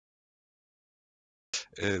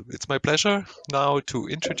It's my pleasure now to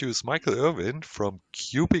introduce Michael Irwin from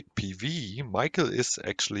CubicPV. Michael is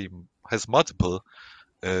actually has multiple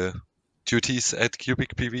uh, duties at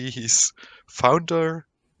CubicPV. He's founder,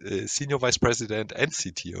 senior vice president, and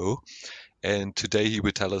CTO. And today he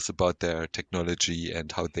will tell us about their technology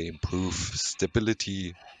and how they improve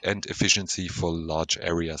stability and efficiency for large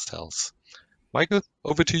area cells. Michael,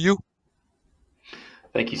 over to you.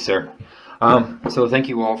 Thank you, sir. So thank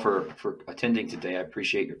you all for attending today. I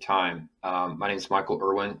appreciate your time. My name is Michael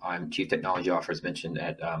Irwin. I'm Chief Technology Officer, as mentioned,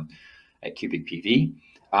 at CubicPV.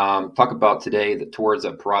 Talk about today towards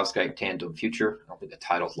a Perovskite tandem future. I don't think the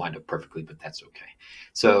title's lined up perfectly, but that's okay.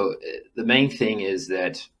 So the main thing is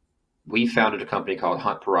that we founded a company called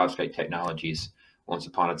Hunt Perovskite Technologies once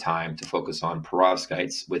upon a time to focus on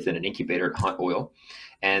perovskites within an incubator at Hunt Oil.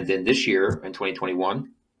 And then this year, in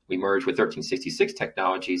 2021, we merged with 1366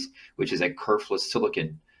 Technologies, which is a kerfless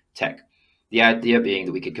silicon tech. The idea being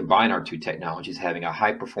that we could combine our two technologies, having a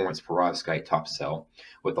high-performance perovskite top cell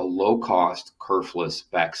with a low-cost kerfless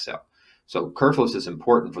back cell. So kerfless is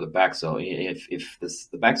important for the back cell. If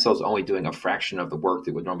the back cell is only doing a fraction of the work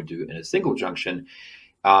that would normally do in a single junction,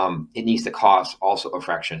 it needs to cost also a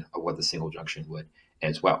fraction of what the single junction would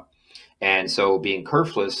as well. And so being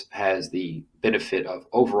kerfless has the benefit of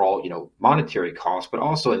overall, monetary cost, but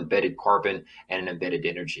also embedded carbon and embedded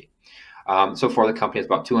energy. So far, the company has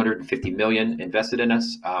about 250 million invested in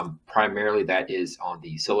us. Primarily, that is on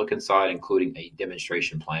the silicon side, including a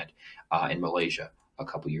demonstration plant in Malaysia a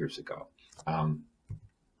couple years ago.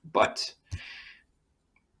 But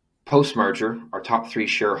post-merger, our top three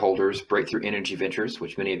shareholders, Breakthrough Energy Ventures,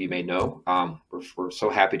 which many of you may know, we're so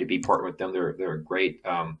happy to be partnered with them. They're a great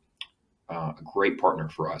partner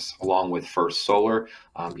for us, along with First Solar,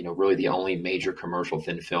 really the only major commercial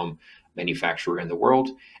thin film manufacturer in the world.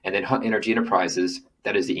 And then Hunt Energy Enterprises,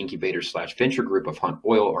 that is the incubator / venture group of Hunt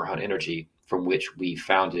Oil or Hunt Energy, from which we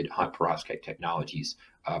founded Hunt Perovskite Technologies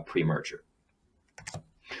pre-merger.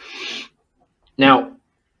 Now,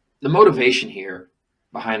 the motivation here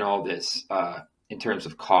behind all this in terms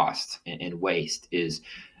of cost and waste is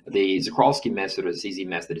the Czochralski method, or the CZ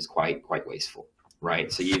method, is quite wasteful,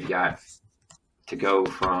 right? So you've got to go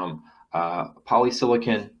from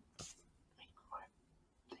polysilicon.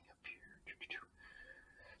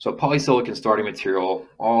 So polysilicon starting material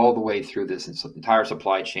all the way through this entire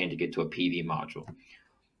supply chain to get to a PV module.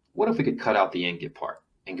 What if we could cut out the ingot part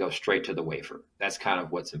and go straight to the wafer? That's kind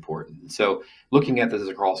of what's important. So looking at the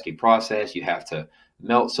Czochralski process, you have to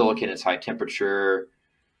melt silicon at high temperature,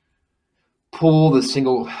 pull the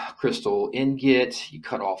single crystal ingot, you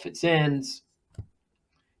cut off its ends,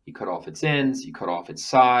 you cut off its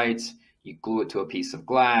sides, you glue it to a piece of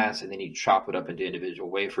glass, and then you chop it up into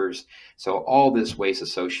individual wafers. So all this waste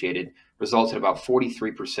associated results in about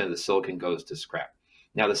 43% of the silicon goes to scrap.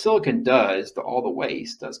 Now the silicon all the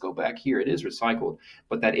waste does go back here. It is recycled,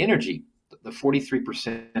 but that energy, the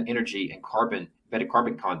 43% energy and embedded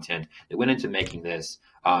carbon content that went into making this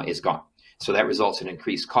is gone. So that results in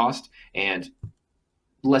increased cost and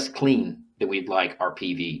less clean than we'd like our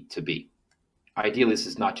PV to be. Ideally, this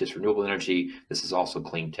is not just renewable energy, this is also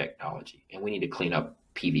clean technology, and we need to clean up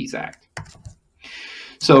PV's act.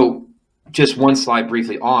 So just one slide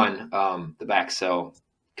briefly on the back cell,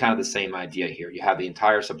 kind of the same idea here. You have the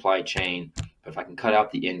entire supply chain, but if I can cut out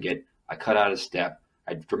the ingot, I cut out a step,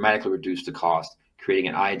 I dramatically reduce the cost, creating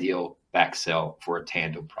an ideal back cell for a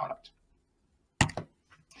tandem product.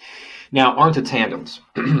 Now onto tandems.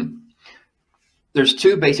 There's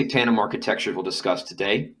two basic tandem architectures we'll discuss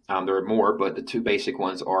today. There are more, but the two basic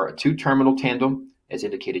ones are a 2-terminal tandem, as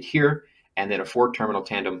indicated here, and then a 4-terminal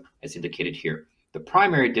tandem, as indicated here. The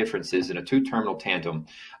primary difference is in a 2-terminal tandem,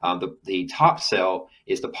 the top cell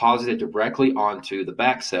is deposited directly onto the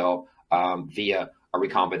back cell via a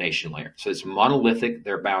recombination layer. So it's monolithic,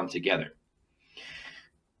 they're bound together.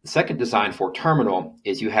 The second design for terminal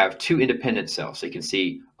is you have two independent cells. So you can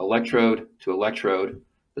see electrode to electrode,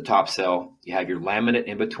 the top cell, you have your laminate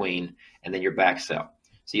in between, and then your back cell.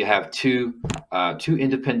 So you have two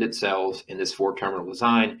independent cells in this 4-terminal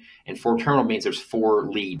design, and 4-terminal means there's 4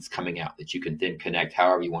 leads coming out that you can then connect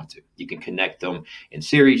however you want to. You can connect them in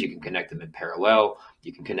series, you can connect them in parallel,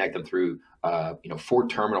 you can connect them through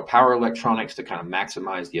 4-terminal power electronics to kind of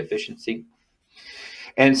maximize the efficiency.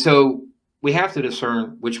 And so we have to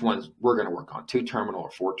discern which ones we're going to work on, 2-terminal or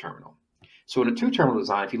 4-terminal. So in a 2-terminal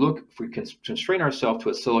design, if we constrain ourselves to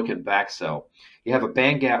a silicon back cell, you have a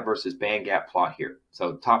band gap versus band gap plot here.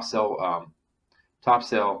 So top cell,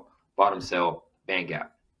 bottom cell, band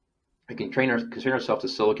gap. We can constrain ourselves to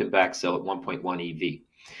silicon back cell at 1.1 eV.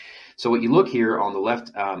 So what you look here on the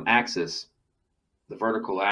left axis, the vertical